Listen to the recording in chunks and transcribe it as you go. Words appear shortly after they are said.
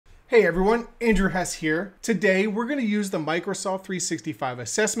Hey everyone, Andrew Hess here. Today we're going to use the Microsoft 365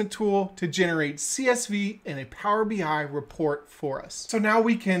 Assessment tool to generate CSV and a Power BI report for us. So now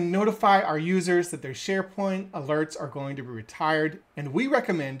we can notify our users that their SharePoint alerts are going to be retired, and we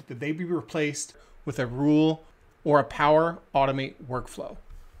recommend that they be replaced with a rule or a Power Automate workflow.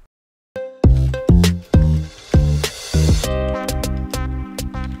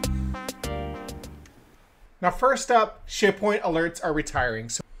 Now first up, SharePoint alerts are retiring.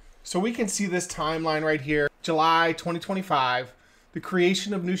 So we can see this timeline right here, July 2025. The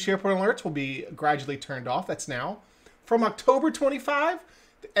creation of new SharePoint alerts will be gradually turned off. That's now. From October 25,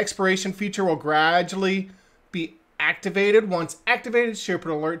 the expiration feature will gradually be activated. Once activated,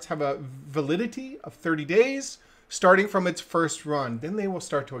 SharePoint alerts have a validity of 30 days, starting from its first run. Then they will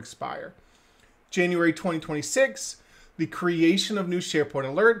start to expire. January 2026, the creation of new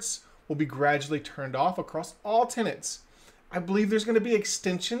SharePoint alerts will be gradually turned off across all tenants. I believe there's going to be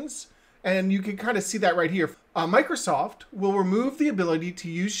extensions, and you can kind of see that right here. Microsoft will remove the ability to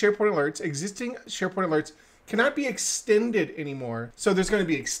use SharePoint alerts. Existing SharePoint alerts cannot be extended anymore. So there's going to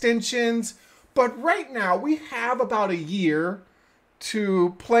be extensions, but right now we have about a year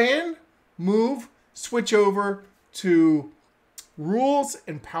to plan, move, switch over to rules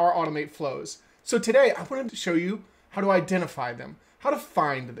and Power Automate flows. So today I wanted to show you how to identify them, how to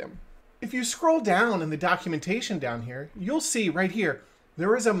find them. If you scroll down in the documentation down here, you'll see right here,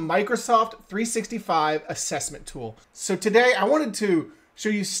 there is a Microsoft 365 Assessment tool. So today I wanted to show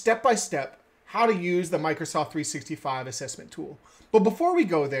you step-by-step how to use the Microsoft 365 Assessment tool. But before we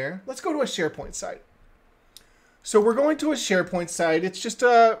go there, let's go to a SharePoint site. So we're going to a SharePoint site. It's just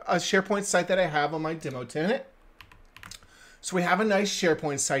a SharePoint site that I have on my demo tenant. So we have a nice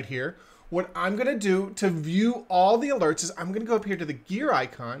SharePoint site here. What I'm gonna do to view all the alerts is I'm gonna go up here to the gear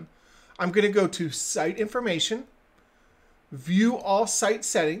icon. I'm going to go to Site Information, View All Site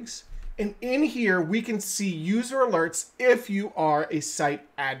Settings, and in here we can see User Alerts if you are a site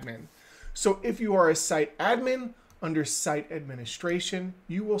admin. So if you are a site admin, under Site Administration,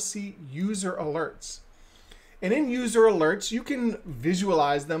 you will see User Alerts. And in User Alerts, you can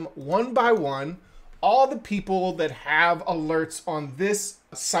visualize them one by one, all the people that have alerts on this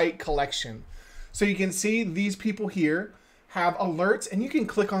site collection. So you can see these people here have alerts, and you can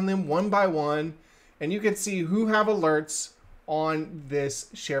click on them one by one, and you can see who have alerts on this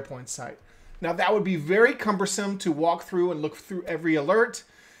SharePoint site. Now that would be very cumbersome to walk through and look through every alert.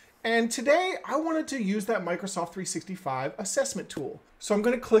 And today I wanted to use that Microsoft 365 Assessment tool. So I'm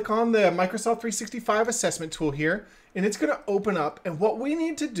going to click on the Microsoft 365 Assessment tool here, and it's going to open up. And what we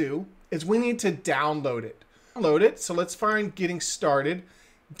need to do is we need to download it. So let's find Getting Started,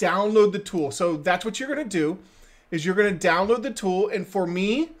 download the tool. So that's what you're going to do. Is you're going to download the tool, and for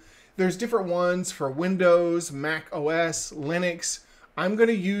me, there's different ones for Windows, Mac OS, Linux. I'm going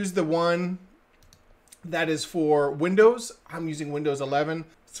to use the one that is for Windows. I'm using Windows 11.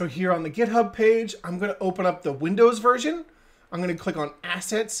 So here on the GitHub page, I'm going to open up the Windows version. I'm going to click on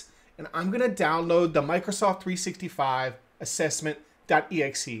Assets, and I'm going to download the Microsoft 365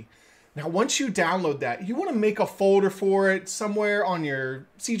 Assessment.exe. Now, once you download that, you want to make a folder for it somewhere on your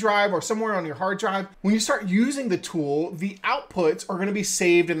C drive or somewhere on your hard drive. When you start using the tool, the outputs are going to be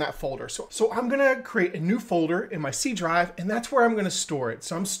saved in that folder. So I'm going to create a new folder in my C drive, and that's where I'm going to store it.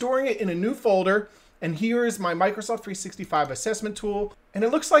 So I'm storing it in a new folder, and here is my Microsoft 365 Assessment tool, and it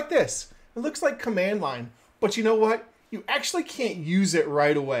looks like this. It looks like command line, but you know what? You actually can't use it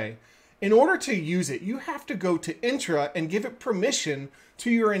right away. In order to use it, you have to go to Entra and give it permission to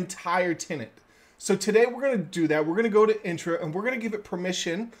your entire tenant. So today we're going to do that. We're going to go to Entra and we're going to give it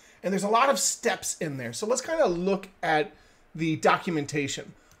permission. And there's a lot of steps in there. So let's kind of look at the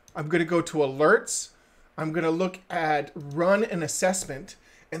documentation. I'm going to go to Alerts. I'm going to look at Run an Assessment.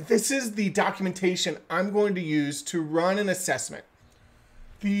 And this is the documentation I'm going to use to run an assessment.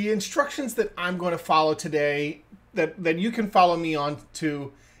 The instructions that I'm going to follow today that you can follow me on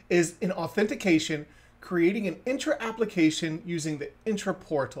to is in authentication, creating an Entra application using the Entra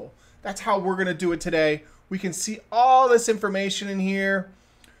portal. That's how we're gonna do it today. We can see all this information in here.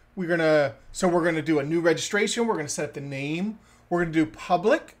 We're gonna do a new registration. We're gonna set up the name. We're gonna do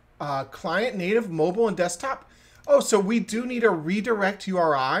public, client, native, mobile, and desktop. Oh, so we do need a redirect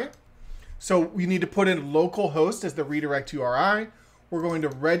URI. So we need to put in localhost as the redirect URI. We're going to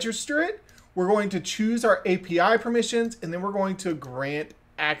register it. We're going to choose our API permissions, and then we're going to grant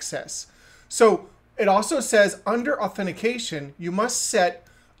access. So it also says under authentication, you must set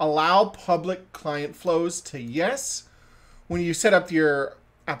allow public client flows to yes. When you set up your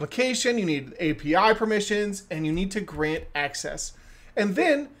application, you need API permissions and you need to grant access. And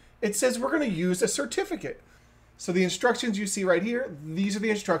then it says we're going to use a certificate. So the instructions you see right here, these are the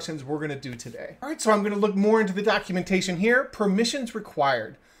instructions we're gonna do today. All right, so I'm gonna look more into the documentation here. Permissions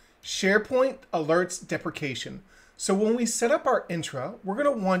required. SharePoint alerts deprecation. So when we set up our Entra, we're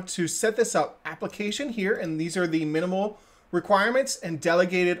gonna want to set this up application here, and these are the minimal requirements, and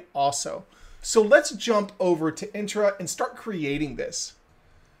delegated also. So let's jump over to Entra and start creating this.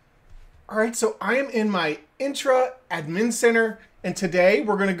 All right, so I am in my Entra Admin Center, and today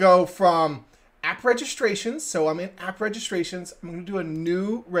we're gonna go from app registrations. So I'm in app registrations. I'm gonna do a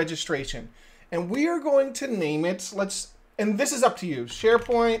new registration, and we are going to name it, and this is up to you,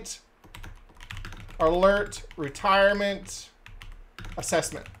 SharePoint Alert Retirement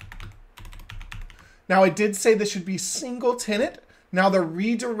Assessment. Now I did say this should be single tenant. Now the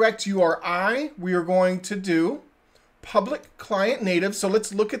redirect URI, we are going to do public client native. So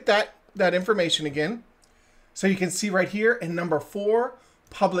let's look at that information again. So you can see right here in number 4,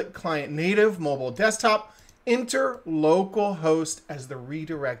 public client native, mobile desktop, enter localhost as the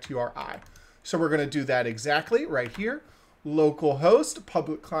redirect URI. So we're gonna do that exactly right here. Localhost,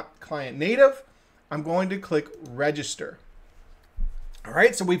 public client native. I'm going to click register. All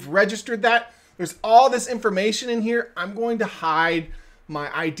right, so we've registered that. There's all this information in here. I'm going to hide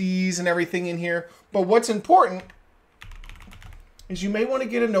my IDs and everything in here. But what's important is you may want to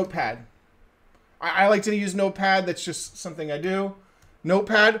get a notepad. I like to use Notepad. That's just something I do.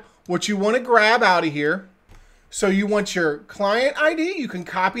 Notepad, what you want to grab out of here. So you want your client ID. You can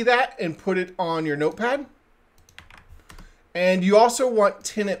copy that and put it on your Notepad. And you also want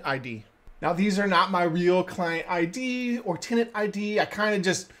tenant ID. Now, these are not my real client ID or tenant ID. I kind of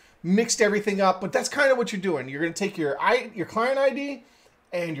just mixed everything up, but that's kind of what you're doing. You're going to take your client ID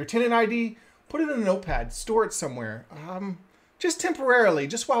and your tenant ID, put it in a notepad, store it somewhere, just temporarily,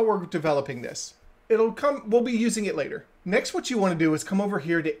 just while we're developing this. We'll be using it later. Next, what you want to do is come over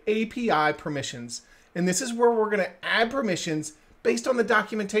here to API permissions. And this is where we're going to add permissions based on the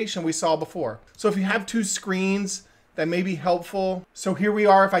documentation we saw before. So if you have 2 screens, that may be helpful. So here we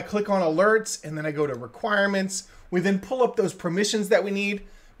are. If I click on alerts and then I go to requirements, we then pull up those permissions that we need.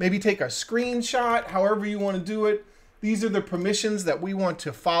 Maybe take a screenshot, however you want to do it. These are the permissions that we want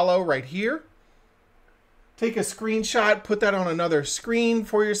to follow right here. Take a screenshot, put that on another screen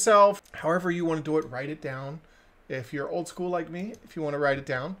for yourself. However you want to do it, write it down. If you're old school like me, if you want to write it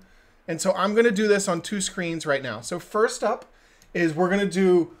down. And so I'm going to do this on 2 screens right now. So first up is we're going to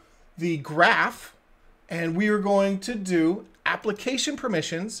do the graph, and we are going to do application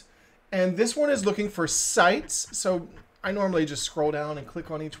permissions. And this one is looking for sites. So I normally just scroll down and click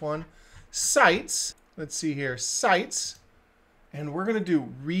on each one. Sites, let's see here, sites. And we're going to do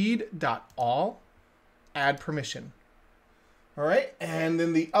read.all, add permission. All right, and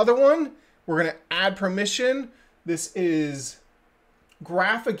then the other one, we're going to add permission. This is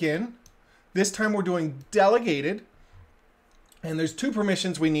graph again. This time we're doing delegated. And there's 2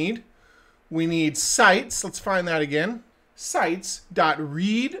 permissions we need. We need sites, let's find that again.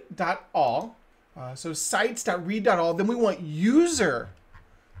 Sites.read.all. So sites.read.all. Then we want user,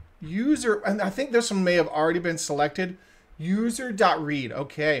 and I think this one may have already been selected. User.read.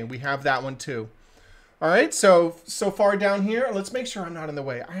 Okay, we have that one too. All right, so far down here, let's make sure I'm not in the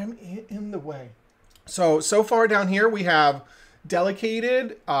way. I am in the way. So far down here, we have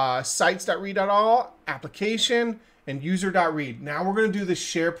delegated, sites.read.all, application, and user.read. Now we're going to do the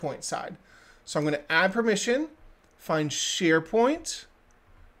SharePoint side. So I'm going to add permission, find SharePoint,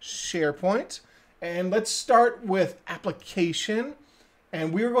 and let's start with application.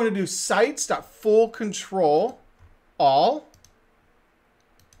 And we're going to do sites.full-control all.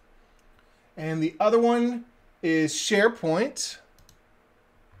 And the other one is SharePoint.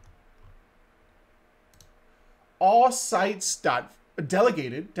 All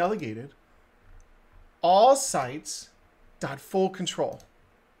sites.delegated, all sites.full-control.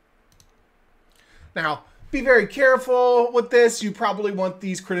 Now, be very careful with this. You probably want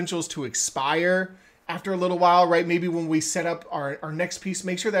these credentials to expire after a little while, right? Maybe when we set up our next piece,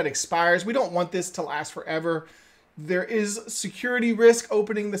 make sure that expires. We don't want this to last forever. There is security risk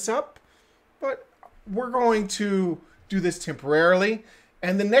opening this up, but we're going to do this temporarily.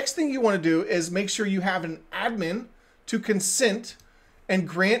 And the next thing you want to do is make sure you have an admin to consent and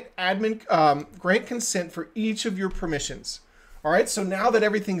grant consent for each of your permissions. All right, so now that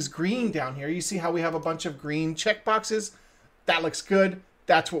everything's green down here, you see how we have a bunch of green checkboxes? That looks good.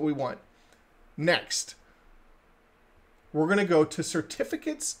 That's what we want. Next, we're going to go to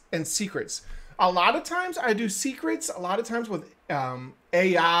certificates and secrets. A lot of times I do secrets. A lot of times with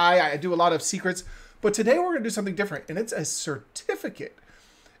AI, I do a lot of secrets. But today we're going to do something different, and it's a certificate.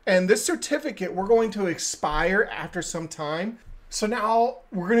 And this certificate, we're going to expire after some time. So now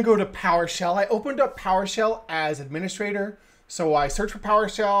we're going to go to PowerShell. I opened up PowerShell as administrator. So I searched for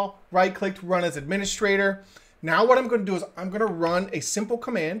PowerShell, right-clicked, run as administrator. Now what I'm going to do is I'm going to run a simple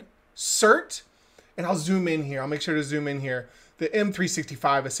command, cert, and I'll zoom in here. I'll make sure to zoom in here. The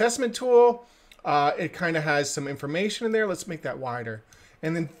M365 Assessment tool, it kind of has some information in there. Let's make that wider.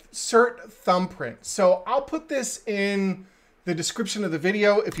 And then cert.Thumbprint. So I'll put this in the description of the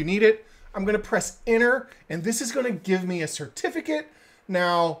video if you need it. I'm going to press enter, and this is going to give me a certificate.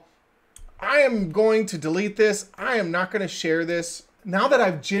 Now, I am going to delete this. I am not going to share this. Now that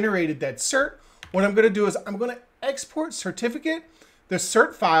I've generated that cert, what I'm going to do is I'm going to export certificate, the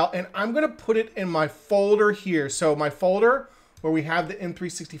cert file, and I'm going to put it in my folder here. So my folder where we have the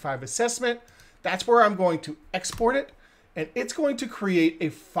M365 assessment, that's where I'm going to export it, and it's going to create a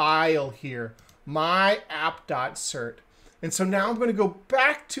file here, my app.cert. And so now I'm going to go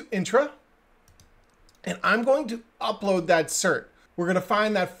back to Entra, and I'm going to upload that cert. We're going to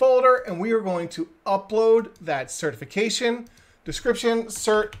find that folder, and we are going to upload that certification. Description,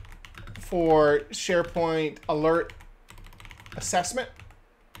 cert for SharePoint alert assessment.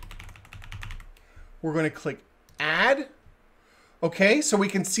 We're going to click add. Okay, so we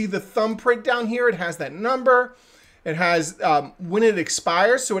can see the thumbprint down here. It has that number. It has when it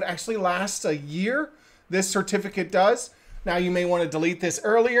expires, so it actually lasts a year. This certificate does. Now you may want to delete this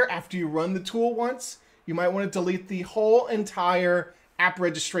earlier after you run the tool once. You might want to delete the whole entire app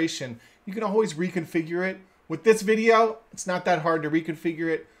registration. You can always reconfigure it. With this video, it's not that hard to reconfigure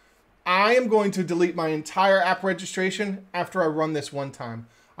it. I am going to delete my entire app registration after I run this one time.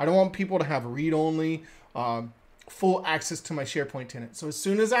 I don't want people to have read-only, full access to my SharePoint tenant. So as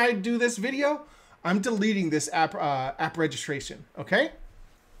soon as I do this video, I'm deleting this app registration, okay?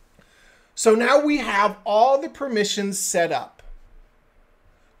 So now we have all the permissions set up.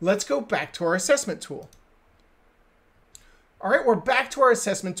 Let's go back to our assessment tool. All right, we're back to our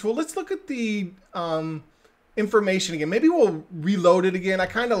assessment tool. Let's look at the information again. Maybe we'll reload it again. I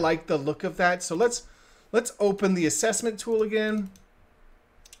kind of like the look of that. So let's open the assessment tool again.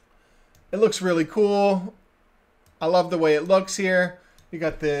 It looks really cool. I love the way it looks here. You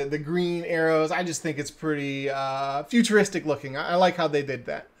got the green arrows. I just think it's pretty futuristic looking. I like how they did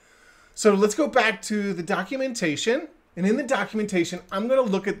that. So let's go back to the documentation. And in the documentation, I'm going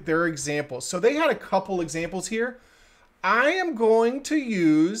to look at their examples. So they had a couple examples here. I am going to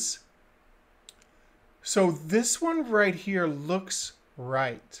use, so this one right here looks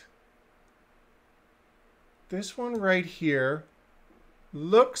right. This one right here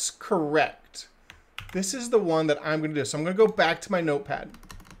looks correct. This is the one that I'm going to do. So I'm going to go back to my notepad.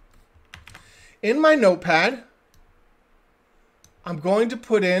 In my notepad, I'm going to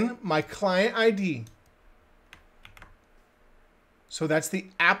put in my client ID. So that's the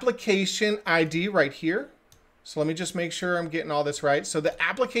application ID right here. So let me just make sure I'm getting all this right. So the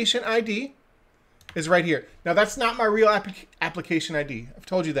application ID is right here. Now that's not my real application ID. I've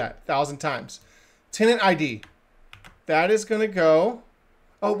told you that 1,000 times. Tenant ID. That is going to go.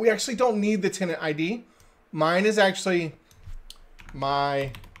 Oh, we actually don't need the tenant ID. Mine is actually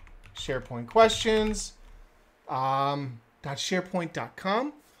my SharePoint questions.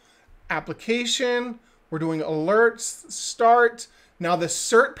 .sharepoint.com. Application. We're doing alerts. Start. Now the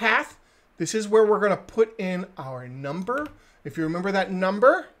cert path. This is where we're going to put in our number. If you remember that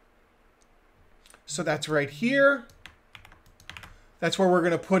number. So that's right here. That's where we're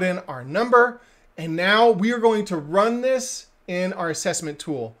going to put in our number. And now we are going to run this in our assessment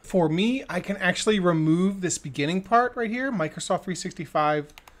tool. For me, I can actually remove this beginning part right here, Microsoft 365.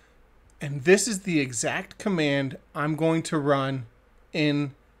 And this is the exact command I'm going to run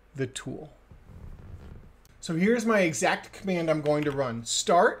in the tool. So here's my exact command I'm going to run.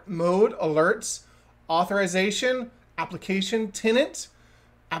 Start, mode, alerts, authorization, application, tenant,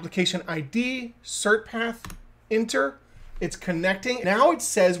 application ID, cert path, enter. It's connecting. Now it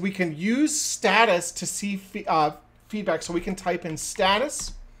says we can use status to see feedback. So we can type in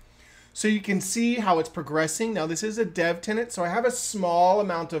status. So you can see how it's progressing. Now this is a dev tenant. So I have a small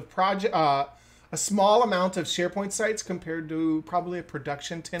amount of SharePoint sites compared to probably a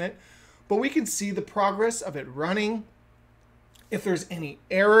production tenant. But we can see the progress of it running. If there's any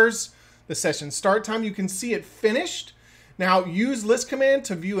errors, the session start time, you can see it finished. Now use list command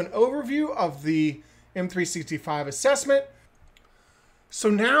to view an overview of the M365 assessment. So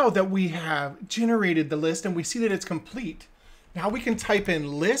now that we have generated the list and we see that it's complete, now we can type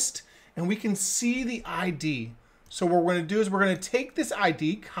in list and we can see the ID. So what we're going to do is we're going to take this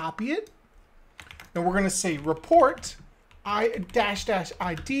ID, copy it, and we're going to say report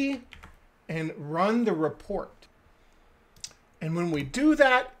 -ID and run the report. And when we do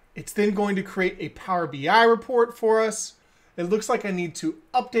that, it's then going to create a Power BI report for us. It looks like I need to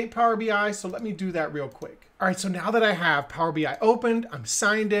update Power BI, so let me do that real quick. All right, so now that I have Power BI opened, I'm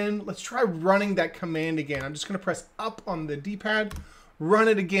signed in. Let's try running that command again. I'm just gonna press up on the D-pad, run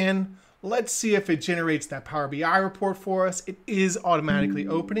it again. Let's see if it generates that Power BI report for us. It is automatically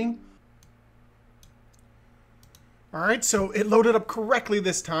opening. All right, so it loaded up correctly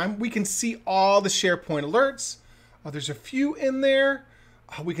this time. We can see all the SharePoint alerts. There's a few in there.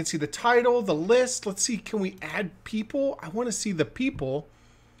 We can see the title, the list. Let's see, can we add people? I want to see the people.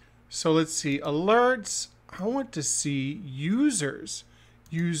 So let's see, alerts. I want to see users.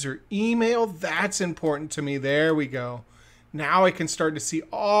 User email, that's important to me. There we go. Now I can start to see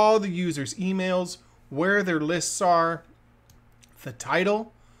all the users' emails, where their lists are, the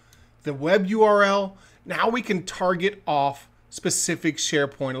title, the web URL. Now we can target off specific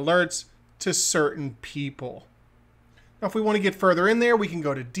SharePoint alerts to certain people. Now, if we want to get further in there, we can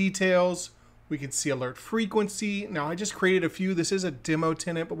go to details. We can see alert frequency. Now, I just created a few. This is a demo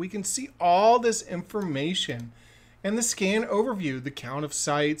tenant, but we can see all this information and the scan overview, the count of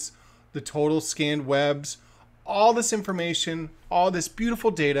sites, the total scanned webs, all this information, all this beautiful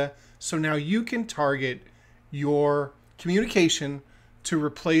data. So now you can target your communication to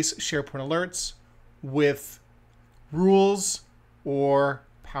replace SharePoint alerts with rules or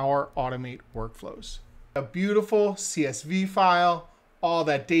Power Automate workflows. A beautiful CSV file, all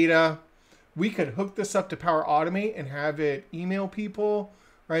that data. We could hook this up to Power Automate and have it email people,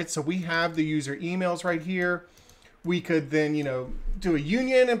 right? So we have the user emails right here. We could then, do a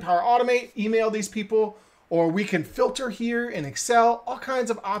union in Power Automate, email these people, or we can filter here in Excel, all kinds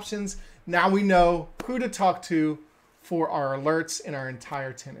of options. Now we know who to talk to for our alerts in our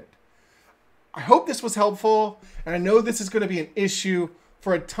entire tenant. I hope this was helpful, and I know this is going to be an issue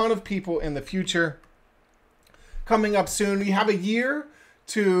for a ton of people in the future. Coming up soon, we have a year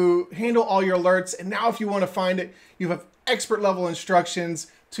to handle all your alerts, and now if you want to find it, you have expert level instructions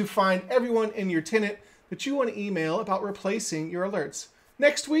to find everyone in your tenant that you want to email about replacing your alerts.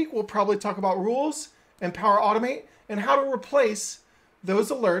 Next week, we'll probably talk about rules and Power Automate and how to replace those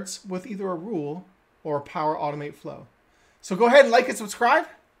alerts with either a rule or a Power Automate flow. So go ahead and like and subscribe,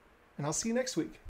 and I'll see you next week.